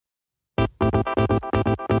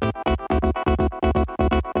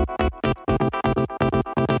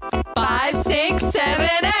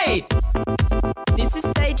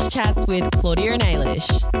Chats with Claudia and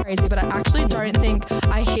Ailish. Crazy, but I actually don't think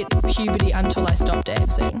I hit puberty until I stopped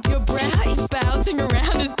dancing. Your breasts bouncing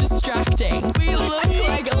around is distracting. We look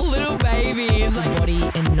like little babies. Your body,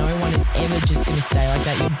 and no one is ever just going to stay like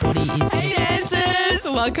that. Your body is going Hey to dancers!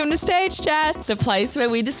 Welcome to Stage Chats. the place where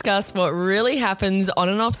we discuss what really happens on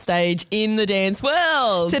and off stage in the dance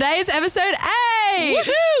world. Today's episode 8.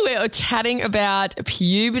 Woohoo! We're chatting about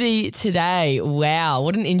puberty today. Wow,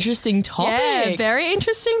 what an interesting topic. Yeah, very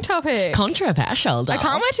interesting topic. Controversial, I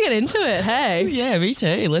can't wait to get into it, hey. Yeah, me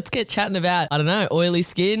too. Let's get chatting about, I don't know, oily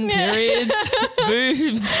skin, periods,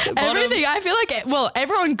 boobs, Everything. I feel like,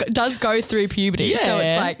 everyone does go through puberty, so Yeah.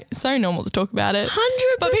 it's like so normal to talk about it. 100%.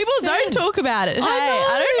 But people don't talk about it. Hey,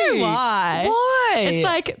 I don't know why. Why? It's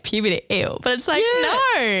like puberty, ew. But it's like,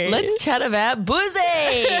 no. Let's chat about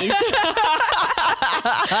buzzies.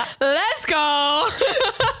 Let's go.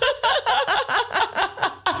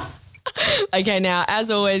 Okay, now,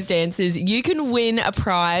 as always, dancers, you can win a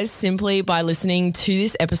prize simply by listening to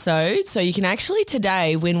this episode. So you can actually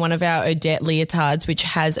today win one of our Odette leotards, which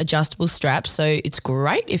has adjustable straps. So it's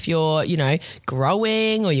great if you're,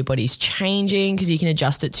 growing or your body's changing because you can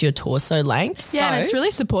adjust it to your torso length. Yeah, so, and it's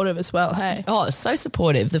really supportive as well, hey. Oh, it's so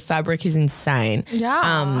supportive. The fabric is insane.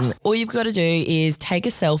 Yeah. All you've got to do is take a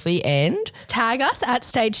selfie and Tag us at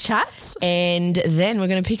Stage Chats. then we're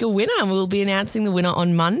going to pick a winner, and we'll be announcing the winner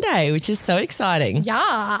on Monday, which is so exciting.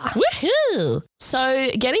 Yeah. Woohoo! So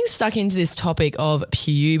getting stuck into this topic of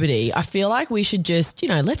puberty, I feel like we should just,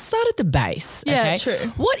 let's start at the base. Yeah, okay?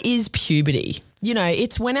 true. What is puberty?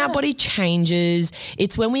 It's when our body changes.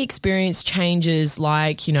 It's when we experience changes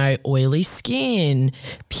like, oily skin,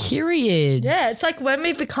 periods. Yeah, it's like when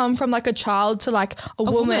we become from like a child to like a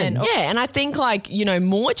woman. Yeah, and I think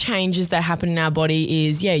more changes that happen in our body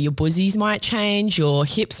is, your buzzies might change, your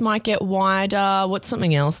hips might get wider. What's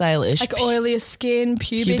something else, Ailish? Like oilier skin,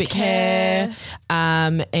 pubic hair.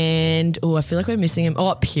 And I feel like we're missing them.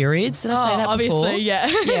 Oh, periods. Did I say that obviously, before? yeah.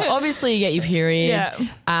 Yeah, obviously you get your period. Yeah.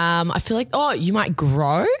 I feel like, you might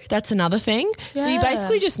grow. That's another thing. So you Yeah.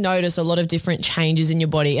 basically just notice a lot of different changes in your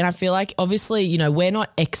body. And I feel like, obviously, we're not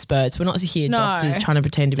experts. We're not here doctors trying to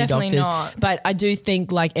pretend to be Definitely doctors. not. But I do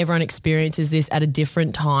think everyone experiences this at a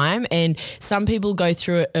different time. And some people go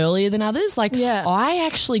through it earlier than others. Yeah. I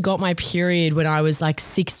actually got my period when I was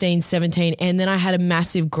 16, 17, and then I had a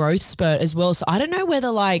massive growth spurt as well. So I don't know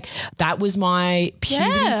whether that was my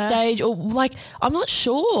puberty stage or I'm not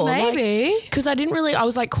sure. Maybe. Because I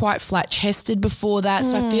was quite flat chested before that.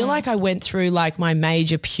 So I feel like I went through my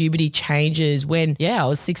major puberty changes when, I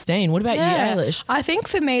was 16. What about you, Ailish? I think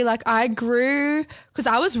for me, I grew because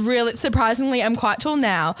I was really, surprisingly, I'm quite tall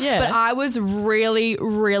now, Yeah. but I was really,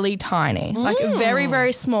 really tiny, very,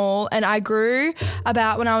 very small. And I grew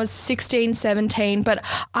about when I was 16, 17, but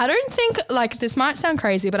I don't think, this might sound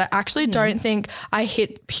crazy, but I actually don't think I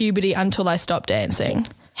hit puberty until I stopped dancing.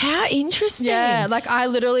 How interesting. Yeah, I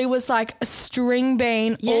literally was a string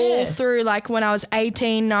bean all through when I was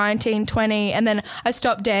 18, 19, 20, and then I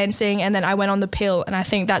stopped dancing and then I went on the pill, and I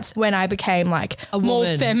think that's when I became a more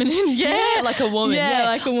woman. feminine. Yeah, like a woman. Yeah,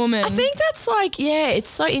 like a woman. I think that's it's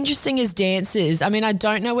so interesting as dancers. I mean, I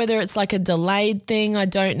don't know whether it's a delayed thing. I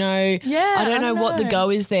don't know. Yeah, I don't know what the go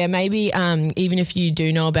is there. Maybe even if you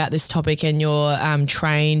do know about this topic and you're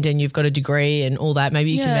trained and you've got a degree and all that, maybe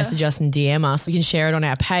you can message us and DM us. We can share it on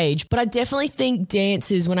our page. But I definitely think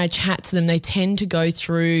dancers, when I chat to them, they tend to go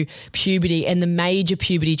through puberty and the major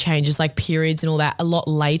puberty changes like periods and all that a lot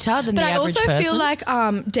later than the average person. But I also feel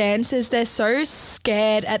like dancers, they're so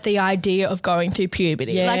scared at the idea of going through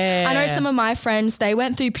puberty. Yeah. I know some of my friends, they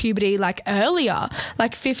went through puberty earlier,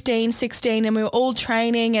 15, 16, and we were all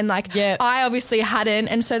training and I obviously hadn't.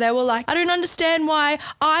 And so they were I don't understand why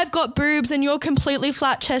I've got boobs and you're completely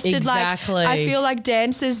flat chested. Exactly. I feel like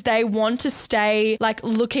dancers, they want to stay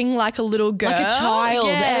looking like a little girl. Like a child.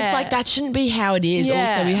 Yeah. And it's that shouldn't be how it is. Yeah.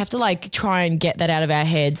 Also, we have to try and get that out of our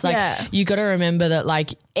heads. You got to remember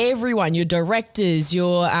that everyone, your directors,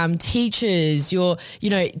 your teachers, your,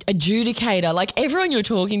 adjudicator, everyone you're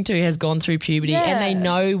talking to has gone through puberty and they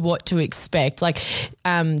know what to expect.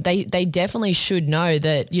 They definitely should know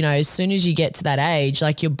that, as soon as you get to that age,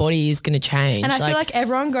 your body is going to change. And I feel like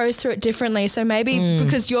everyone goes through it differently. So maybe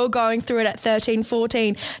because you're going through it at 13,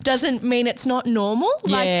 14 doesn't mean it's not normal.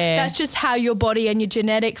 Like that's just how your body and your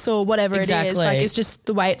genetics or whatever it is. Like it's just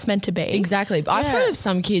the way it's meant to be. Exactly. But I've heard of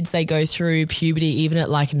some kids, they go through puberty even at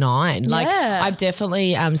like 9. Like I've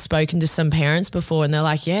definitely spoken to some parents before and they're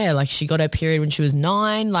like, like she got her period when she was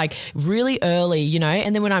 9, like really early, you know.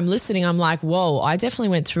 And then when I'm listening, I'm like, whoa, I definitely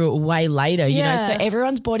went through it way later, you know. So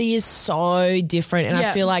everyone's body is so different. And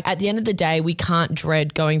I feel like at the end of the day, we can't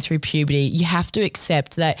dread going through puberty. You have to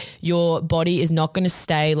accept that your body is not going to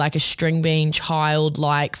stay like a string bean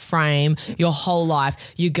child-like frame your whole life.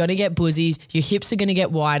 You're going to get boozies, your hips are going to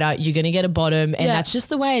get wider, you're going to get a bottom, and that's just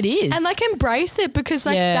the way it is. And like embrace it because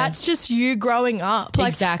like that's just you growing up.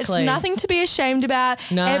 Like it's nothing to be ashamed about.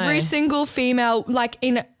 No. Every single female, like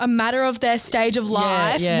in a matter of their stage of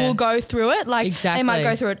life, will go through it. Like they might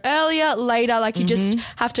go through it earlier, later. Like you just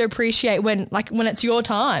have to appreciate when it's your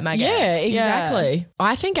time, I guess. Yeah, exactly.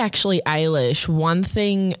 I think actually, Ailish, one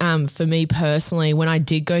thing for me personally, when I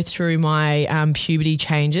did go through my puberty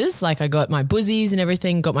changes, like I got my boozies and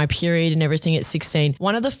everything, got my period and everything at 16,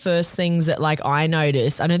 one of the first things that like I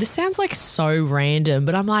noticed, I know this sounds like so random,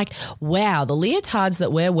 but I'm like, wow, the leotards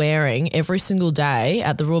that we're wearing every single day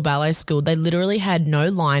at the Royal Ballet School, they literally had no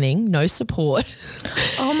lining, no support.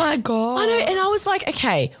 Oh my God. I know. And I was like,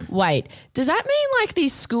 okay, wait, does that mean like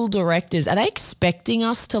these school directors, are they expecting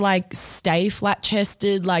us to like stay flat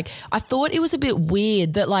chested? Like I thought it was a bit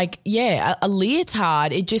weird that like, a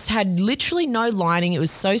leotard, it just had literally no lining. It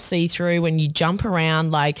was so see-through when you jump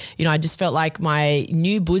around. Like, you know, I just felt like my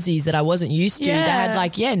new boozies that I wasn't used to, they had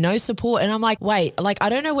like, no support. And I'm like, wait, like I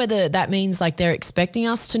don't know whether that means like they're expecting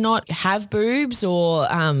us to not have boobs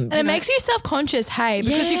or and it makes you self-conscious, hey,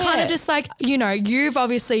 because you kind of just like, you know, you've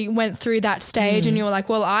obviously went through that stage and you're like,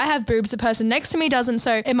 well, I have boobs, the person next to me doesn't,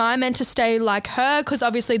 so am I meant to stay like her because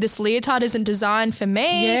obviously this leotard isn't designed for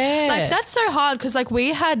me? Like that's so hard because like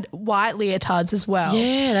we had white leotards as well.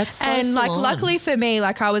 That's so and like on. luckily for me,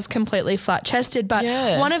 like I was completely flat chested, but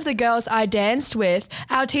one of the girls I danced with,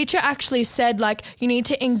 our teacher actually said like you need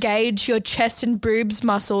to engage your chest and boobs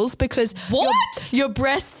muscles because your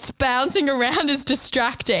breasts bouncing around is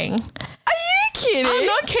distracting. Are you kidding? I'm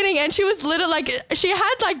not kidding. And she was little, like she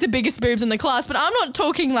had like the biggest boobs in the class, but I'm not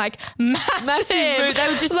talking like massive boobs. They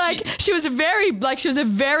were just like she was a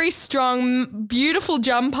very strong, beautiful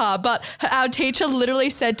jumper. But our teacher literally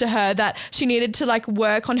said to her that she needed to like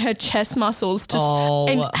work on her chest muscles to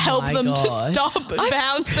and help them to stop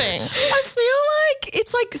bouncing. I feel like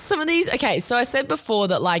it's like some of these. Okay, so I said before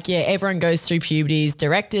that like everyone goes through puberties,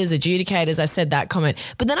 directors, adjudicators. I said that comment,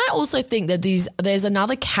 but then I also think that there's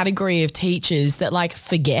another category of teachers that like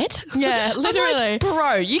forget. Yeah, literally. Like,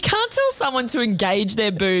 bro, you can't tell someone to engage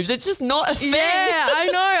their boobs. It's just not a thing. Yeah, I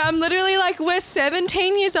know. I'm literally like, we're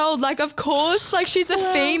 17 years old. Like, of course, like she's a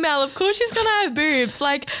female. Of course she's going to have boobs.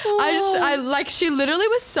 Like, she literally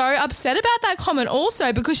was so upset about that comment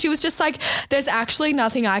also because she was just like, there's actually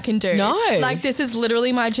nothing I can do. No. Like, this is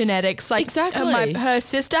literally my genetics. Like, exactly. Her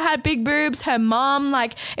sister had big boobs. Her mom,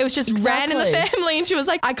 like, it was just ran in the family and she was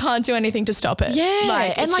like, I can't do anything to stop it. Yeah.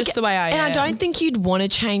 Like, it's just the way I am. And I don't think you'd want to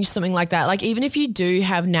change something like that. Like, even if you do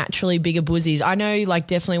have naturally bigger boozies, I know, like,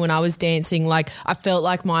 definitely when I was dancing, like, I felt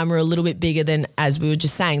like mine were a little bit bigger than, as we were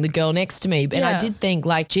just saying, the girl next to me. And I did think,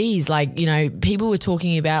 like, geez, like, you know, people were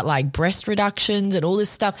talking about, like, breast reductions and all this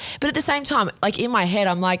stuff. But at the same time, like, in my head,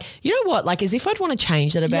 I'm like, you know what? Like, as if I'd want to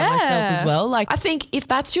change that about myself as well. Like, I think if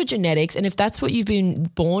that's your genetics and if that's what you've been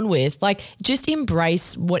born with, like, just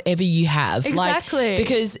embrace whatever you have. Exactly. Like,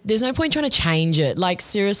 because there's no point trying to change it. Like,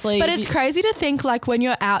 seriously. But it's crazy to think, like, when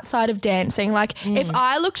you're outside of dancing, like, if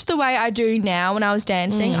I looked the way I do now when I was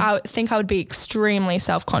dancing, I think I would be extremely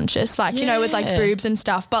self-conscious, like, you know, with, like, boobs and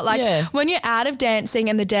stuff. But, like, when you're out of dancing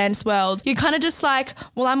and the dance world, you're kind of just like,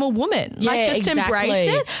 well, I'm a woman. Like, just embrace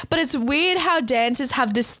it. But it's weird how dancers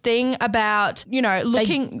have this thing about, you know,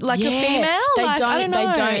 looking like a female. I don't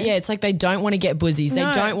know. It's like they don't want to get boozies. They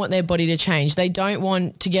don't want their body to change. They don't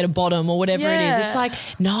want to get a bottom or whatever it is. It's like,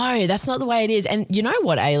 no, that's not the way it is. And you know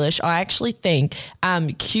what, Ailish? I actually think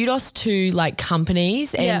kudos to like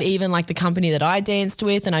companies and even like the company that I danced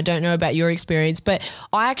with, and I don't know about your experience, but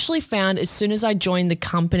I actually found as soon as I joined the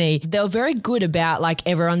company, they were very good about like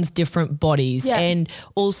everyone's different bodies and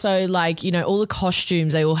also like, you know, all the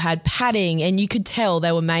costumes, they all had padding and you could tell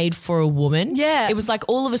they were made for a woman. Yeah. It was like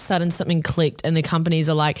all of a sudden something clicked and the companies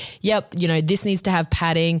are like, yep, you know, this needs to have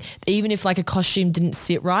padding. Even if like a costume didn't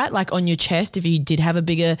sit right, like on your chest, if you did have a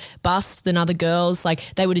bigger bust than other girls, like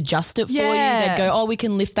they would adjust it for you. you. They'd go, oh, we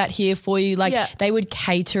can lift that here for you. Like they would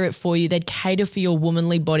cater it for you. They'd cater for your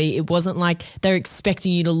womanly body. It wasn't like they're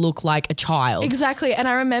expecting you to look like a child. Exactly. And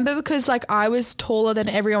I remember because like I was taller than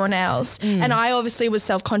everyone else and I obviously was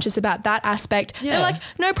self-conscious about that aspect. They're like,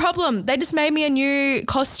 no problem. They just made me a new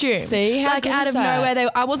costume. See? How like out of nowhere.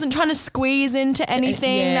 I wasn't trying to squeeze into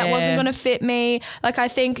anything that wasn't going to fit me. Like I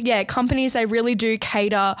think, companies, they really do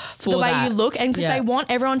cater for the way you look and because they want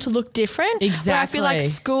everyone to look different. Exactly. Where I feel like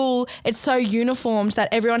school, it's so uniformed that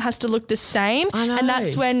everyone has to look the same. I know. And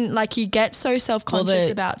that's when like you get so self-conscious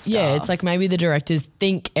about stuff. Yeah, it's like maybe the directors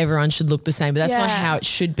think everyone should look the same, but that's not how it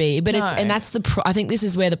should be. But and that's I think this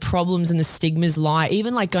is where the problems and the stigmas lie.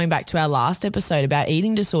 Even like going back to our last episode about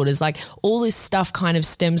eating disorders, like all this stuff kind of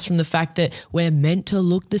stems from the fact that we're meant to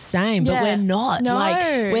look the same, but we're not. No.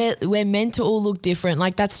 Like we're meant to all look different.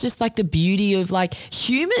 Like that's just like the beauty of like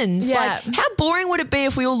humans. Like how boring would it be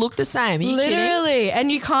if we all looked the same? Are you Literally. kidding?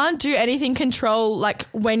 And you can't do anything control like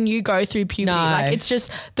when you go through puberty. No. Like it's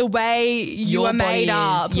just the way you are made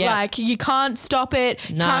up. Like you can't stop it.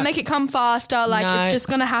 No. Can't make it come faster. Like it's just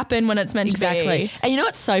going to happen when it's meant to be. And you know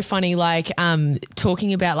what's so funny? Like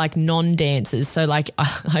talking about like non-dancers. So like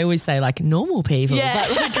I always say like normal people. But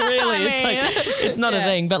like really it's not a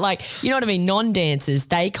thing. But like, you know what I mean? Non-dancers,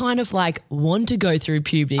 they kind of like want to go through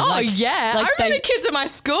puberty. Oh like, yeah. Like I remember kids at my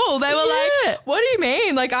school, they were like, what do you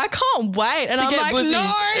mean? Like I can't wait. And I'm like,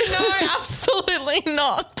 no, absolutely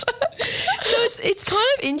not. So it's kind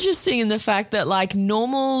of interesting in the fact that like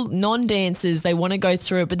normal non-dancers, they want to go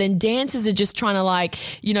through it, but then dancers are just trying to like,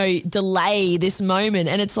 you know, delay this moment.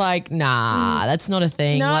 And it's like, nah, that's not a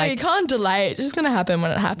thing. No, like, you can't delay it. It's just going to happen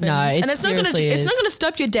when it happens. No, and it's not going to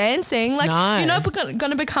stop your dancing. Like you're not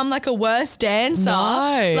going to become like a worse dancer.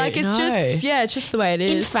 No, like it's it's just the way it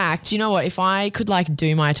is. In fact, you know what? If I could like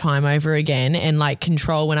do my time over again and like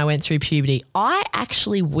control when I went through puberty, I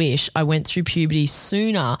actually wish I went through puberty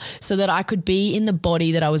sooner so that I could be in the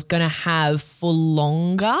body that I was going to have for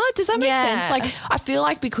longer. Does that make sense? Like I feel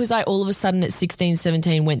like because I all of a sudden at 16,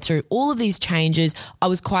 17 went through all of these changes, I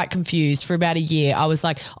was quite confused for about a year. I was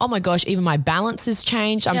like, oh my gosh, even my balance has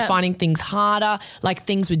changed. I'm finding things harder. Like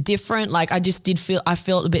things were different. Like I just I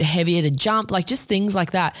felt a bit heavier to jump, like just things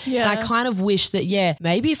like that. Yeah. And I kind of wish that,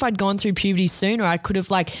 maybe if I'd gone through puberty sooner, I could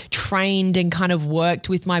have like trained and kind of worked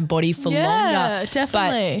with my body for longer. Yeah,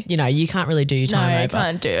 definitely. But, you know, you can't really do your time over. No, you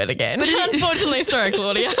can't do it again. But unfortunately, sorry,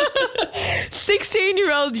 Claudia.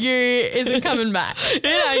 16-year-old you isn't coming back. It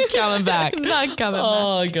ain't coming back. Not coming back.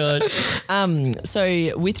 Oh, God.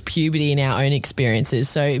 So with puberty and our own experiences,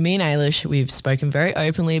 so me and Ailish, we've spoken very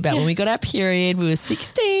openly about when we got our period. We were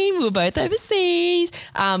 16. We were both overseas.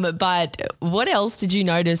 But what else did you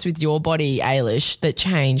notice with your body, Ailish, that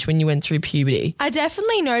changed when you went through puberty? I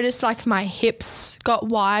definitely noticed like my hips got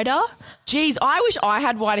wider. Geez, I wish I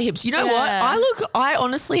had wider hips. You know what? I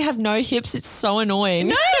honestly have no hips. It's so annoying.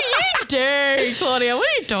 No, you do, Claudia. What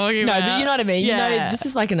are you talking about? No, but you know what I mean. Yeah. You know, this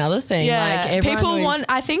is like another thing. Yeah. Like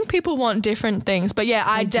I think people want different things. But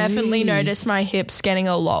I definitely noticed my hips getting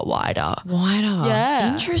a lot wider.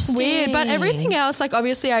 Yeah. Interesting. Weird. But everything else, like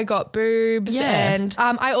obviously I got boobs and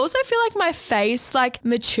I also feel like my face like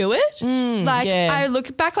matured. I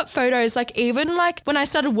look back at photos, like even like when I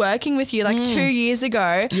started working with you like 2 years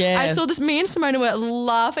ago, I saw this, me and Simona were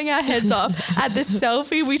laughing our heads off at this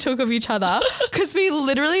selfie we took of each other because we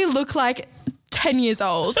literally look like 10 years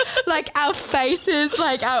old. Like our faces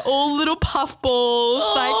like are all little puffballs.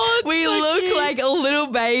 Like we look cute. Like little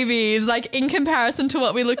babies, like in comparison to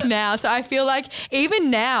what we look now. So I feel like even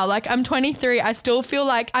now, like I'm 23, I still feel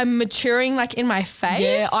like I'm maturing like in my face.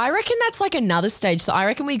 Yeah, I reckon that's like another stage. So I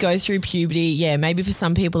reckon we go through puberty, maybe for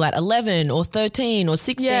some people at 11 or 13 or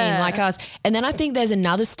 16 like us. And then I think there's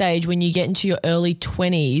another stage when you get into your early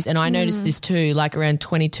 20s, and I noticed this too, like around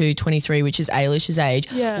 22, 23, which is Ailish's age,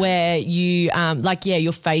 where you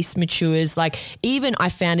your face matures. Like even I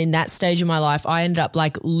found in that stage of my life, I ended up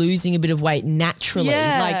like losing a bit of weight naturally.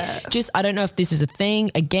 Like just, I don't know if this is a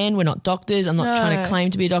thing. Again, we're not doctors. I'm not trying to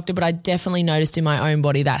claim to be a doctor, but I definitely noticed in my own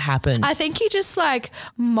body that happened. I think you just like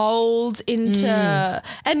mold into,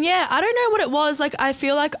 and I don't know what it was. Like I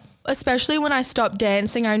feel like especially when I stopped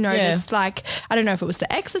dancing, I noticed like, I don't know if it was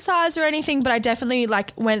the exercise or anything, but I definitely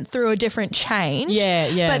like went through a different change.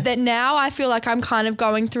 But that now I feel like I'm kind of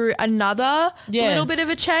going through another little bit of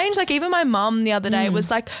a change. Like even my mum the other day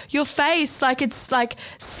was like, your face, like it's like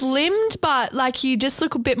slimmed, but like you just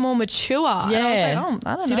look a bit more mature. And I was like, I don't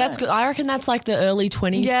know. See, that's good. I reckon that's like the early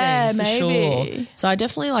 20s thing for sure. So I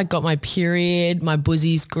definitely like got my period, my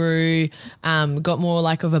buzzies grew, got more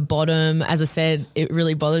like of a bottom. As I said, it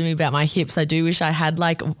really bothered me me about my hips. I do wish I had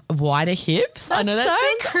like wider hips. That's I know that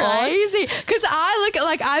so sounds crazy. Because I look at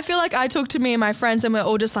like, I feel like I talk to me and my friends and we're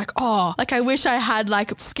all just like, oh, like I wish I had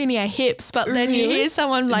like skinnier hips. But then you hear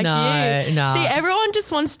someone like you. No. See, everyone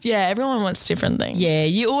just wants, everyone wants different things. Yeah,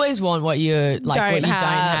 you always want what you like, what you don't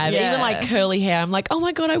have. Yeah. Even like curly hair. I'm like, oh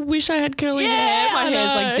my God, I wish I had curly hair. My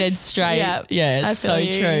hair's like dead straight. Yeah, it's so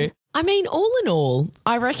true. I mean, all in all,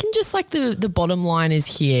 I reckon just like the bottom line is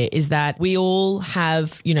here is that we all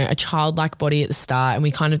have, you know, a childlike body at the start, and we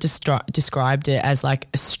kind of described it as like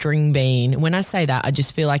a string bean. When I say that, I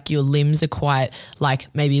just feel like your limbs are quite like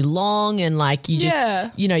maybe long, and like you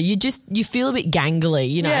just, you know, you feel a bit gangly,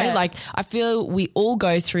 you know, like I feel we all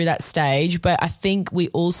go through that stage, but I think we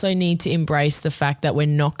also need to embrace the fact that we're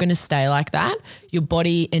not going to stay like that. Your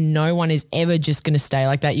body, and no one is ever just going to stay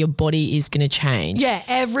like that. Your body is going to change. Yeah,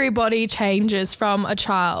 everybody changes from a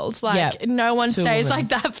child. Like no one stays like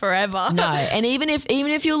that forever. No, and even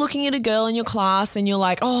if you're looking at a girl in your class and you're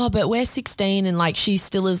like, oh, but we're 16 and like she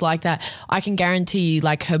still is like that, I can guarantee you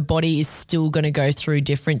like her body is still going to go through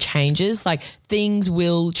different changes. Like things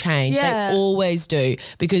will change. They always do,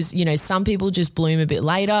 because, you know, some people just bloom a bit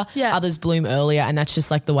later, others bloom earlier, and that's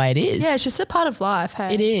just like the way it is. Yeah, it's just a part of life.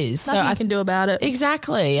 Hey, it is. Nothing you can do about it.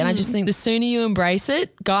 Exactly. And I just think the sooner you embrace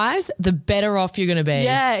it, guys, the better off you're going to be.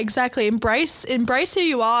 Yeah, exactly. Embrace who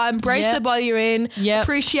you are. Embrace the body you're in.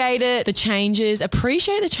 Appreciate it. The changes.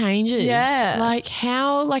 Appreciate the changes. Yeah. Like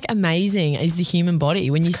how like amazing is the human body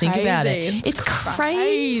when you think about it. It's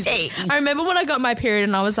crazy. I remember when I got my period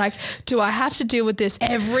and I was like, do I have to deal with this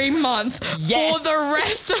every month for the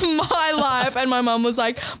rest of my life? And my mum was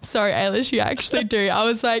like, I'm sorry, Ailish, you actually do. I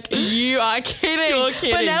was like, you are kidding. You're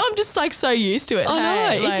kidding. But now I'm just like so used to it. I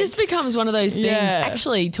know. Like, it just becomes one of those things.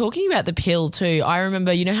 Actually, talking about the pill too, I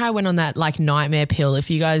remember, you know how I went on that like nightmare pill? If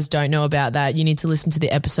you guys don't know about that, you need to listen to the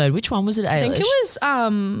episode. Which one was it, Ailish? I think it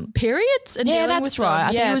was periods. And that's right.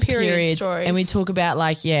 I think it was periods. Stories. And we talk about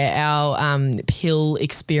like, our pill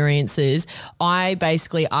experiences. I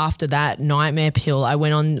basically, after that nightmare pill, I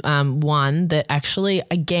went on one that actually,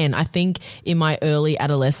 again, I think in my early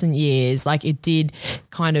adolescent years, like it did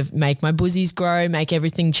kind of make my buzzies grow, make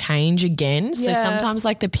everything change again. So sometimes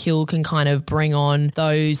like the pill can kind of bring on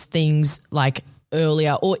those things like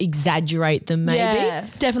earlier or exaggerate them maybe. Yeah,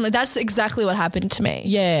 definitely. That's exactly what happened to me.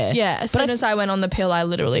 Yeah. Yeah. As soon as I went on the pill, I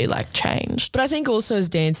literally like changed. But I think also as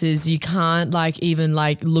dancers, you can't like even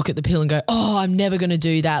like look at the pill and go, oh, I'm never going to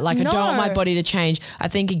do that. Like I don't want my body to change. I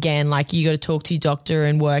think again, like you got to talk to your doctor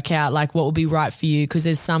and work out like what will be right for you, because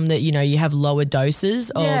there's some that, you know, you have lower doses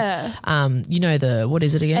of, you know, what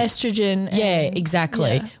is it again? Estrogen. Yeah,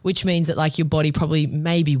 exactly. Yeah. Which means that like your body probably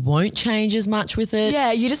maybe won't change as much with it.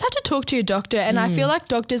 Yeah, you just have to talk to your doctor, and I feel like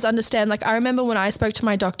doctors understand. Like I remember when I spoke to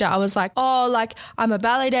my doctor, I was like, oh, like I'm a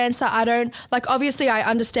ballet dancer. I don't like, obviously I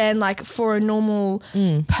understand like for a normal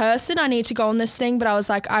person, I need to go on this thing, but I was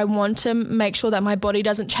like, I want to make sure that my body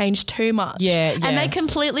doesn't change too much. Yeah. And they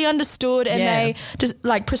completely understood, and they just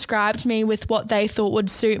like prescribed me with what they thought would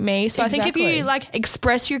suit me. So I think if you like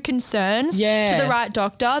express your concerns to the right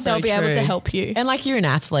doctor, they'll be able to help you. And like you're an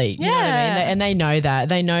athlete, you know what I mean? And they know that.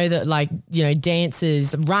 They know that like, you know,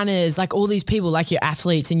 dancers, runners, like all these people, like you're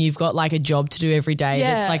athletes and you've got like a job to do every day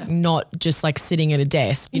that's like not just like sitting at a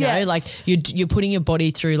desk, you know, like you're putting your body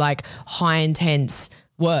through like high intense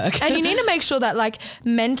work. And you need to make sure that like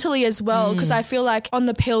mentally as well, because I feel like on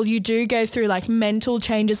the pill you do go through like mental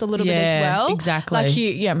changes a little bit as well.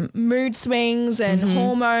 Exactly. Like mood swings and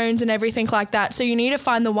hormones and everything like that. So you need to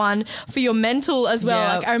find the one for your mental as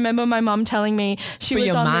well. Like I remember my mum telling me she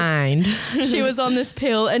was on this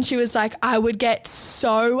pill, and she was like, I would get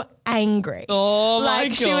so angry. Oh my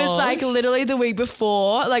God. She was like literally the week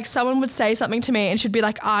before, like someone would say something to me and she'd be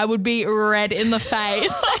like, I would be red in the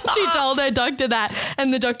face. And she told her doctor that,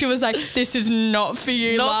 and the doctor was like, this is not for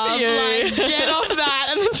you, love. Like get off that.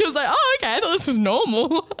 And then she was like, oh, okay, I thought this was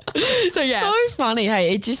normal. So so funny.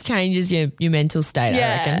 Hey, it just changes your mental state,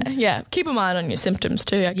 I reckon. Yeah. Keep a mind on your symptoms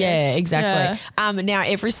too, I guess. Yeah, exactly. Yeah. Now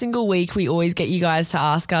every single week we always get you guys to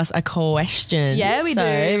ask us a question. Yeah, we do.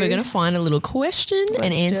 We're going to find a little question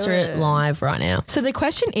and answer it live right now. So the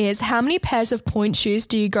question is, how many pairs of point shoes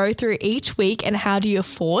do you go through each week, and how do you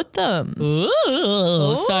afford them? Point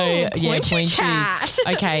shoes.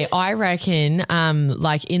 Okay, I reckon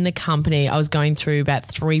like in the company I was going through about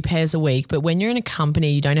 3 pairs a week, but when you're in a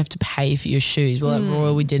company you don't have to pay for your shoes. Well, at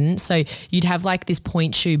Royal we didn't. So you'd have like this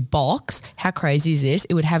point shoe box. How crazy is this?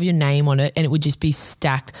 It would have your name on it and it would just be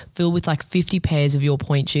stacked, filled with like 50 pairs of your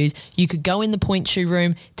point shoes. You could go in the point shoe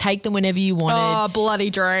room, take them whenever you wanted. Oh, bloody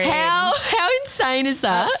dream. How insane is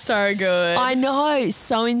that? That's so good. I know,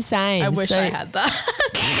 so insane. I wish I had that.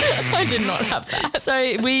 I did not have that. So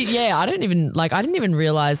I didn't even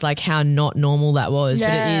realize like how not normal that was, but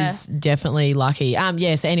it is definitely lucky.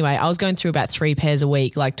 So anyway, I was going through about 3 pairs a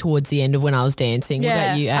week, like towards the end of when I was dancing. Yeah, what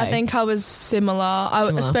about you? I think I was similar.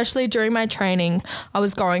 Especially during my training, I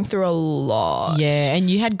was going through a lot. Yeah, and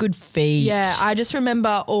you had good feet. Yeah, I just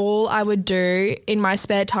remember all I would do in my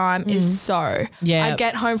spare time is sew. Yeah. I'd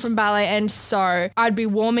get home from ballet and sew. I'd be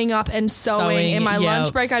warming up and sewing. In my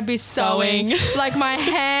lunch break, I'd be sewing. Like my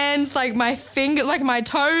hands, like my finger, like my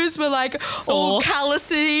toes were like all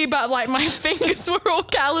callousy, but like my fingers were all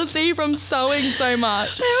callousy from sewing so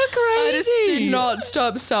much. They were crazy. I just did not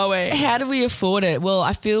stop sewing. How do we afford it? Well,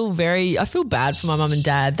 I feel bad for my mum and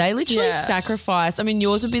dad. They literally sacrificed. I mean,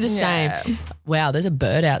 yours would be the same. Wow, there's a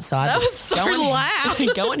bird outside. That was so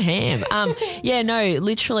loud. Going ham.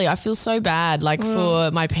 Literally, I feel so bad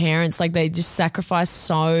for my parents. Like they just sacrificed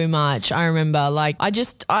so much. I remember I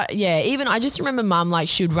just remember mum, like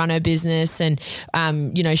she would run her business and,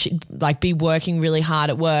 she'd like be working really hard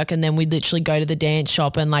at work, and then we'd literally go to the dance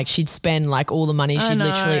shop and like she'd spend like all the money she'd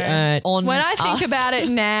literally earned on When I think about it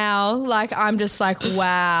now, like I'm just like,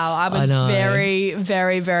 wow, I was very,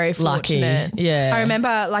 very, very fortunate. Lucky. Yeah. I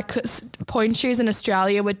remember like point shoes in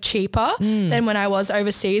Australia were cheaper than when I was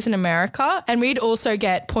overseas in America, and we'd also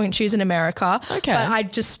get point shoes in America. Okay. But I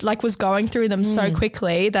just like was going through them so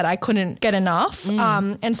quickly that I couldn't get enough.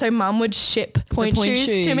 And so mum would ship point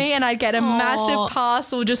shoes to me, and I'd get a massive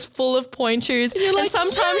parcel just full of point shoes. And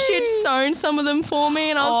sometimes she had sewn some of them for me,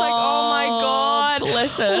 and I was like, oh my God,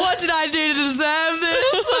 bless her. What did I do to deserve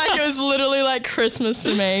this? Like it was literally like Christmas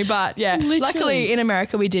for me. But yeah, luckily in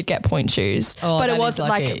America we did get point shoes, but it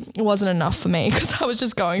wasn't enough for me because I was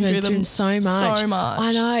just going through them so much.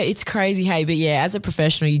 I know, it's crazy. Hey, but yeah, as a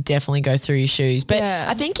professional, you definitely go through your shoes. But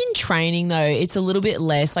I think in training though, it's a little bit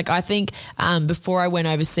less. Like I think before I went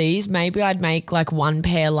overseas, maybe I'd make like 1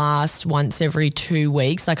 pair last once every 2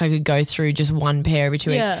 weeks. Like I could go through just 1 pair every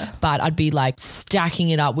 2 weeks, but I'd be like stacking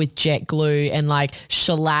it up with jet glue and like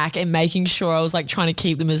shellac and making sure I was like trying to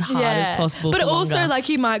keep them as hard as possible. But for also longer. like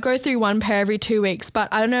you might go through 1 pair every 2 weeks, but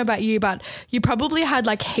I don't know about you, but you probably had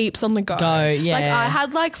like heaps on the go. Yeah. Like I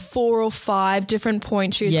had like 4 or 5 different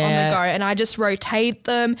point shoes on the go, and I just rotate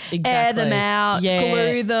them, air them out,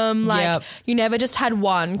 glue them. Like you never just had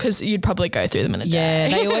one because you'd probably go through them in a day. Yeah,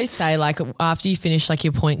 they always say like after you finish like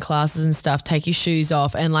your point classes and stuff, take your shoes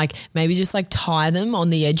off and like maybe just like tie them on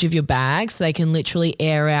the edge of your bag so they can literally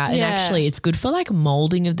air out. And actually it's good for like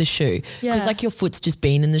molding of the shoe because like your foot's just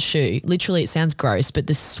been in the shoe. Literally it sounds gross, but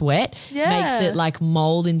the sweat makes it like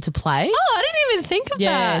mold into place. Oh, I didn't even think of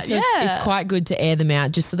that. So it's quite good to air them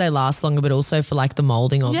out just so they last longer, but also for like the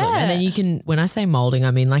molding of them. And then you can, when I say molding,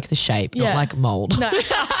 I mean like the shape, not like mold. No.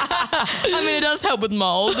 I mean, it does help with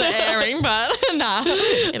mold, the airing, but nah.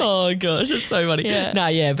 Oh gosh, it's so funny.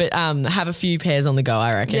 But have a few pairs on the go,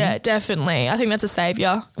 I reckon. Yeah, definitely. I think that's a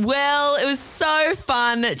saviour. Well, it was so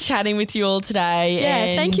fun chatting with you all today.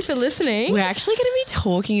 Yeah, thank you for listening. We're actually going to be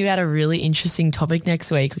talking about a really interesting topic next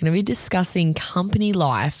week. We're going to be discussing company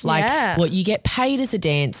life, like what you get paid as a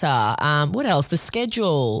dancer, what else, the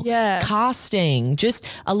schedule, casting, just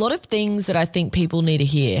a lot of things that I think people need to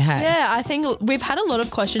hear. Hey? Yeah, I think we've had a lot of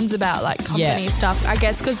questions about like company stuff, I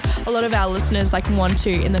guess, because a lot of our listeners like want to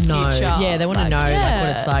in the future. Yeah, they want to know like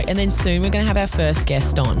what it's like. And then soon we're going to have our first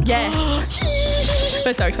guest on. Yes.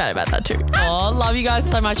 We're so excited about that too. Oh, love you guys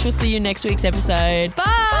so much. We'll see you next week's episode.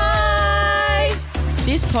 Bye.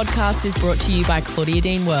 This podcast is brought to you by Claudia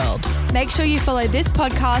Dean World. Make sure you follow this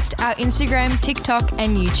podcast, our Instagram, TikTok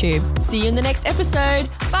and YouTube. See you in the next episode.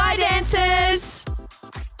 Bye, dancers.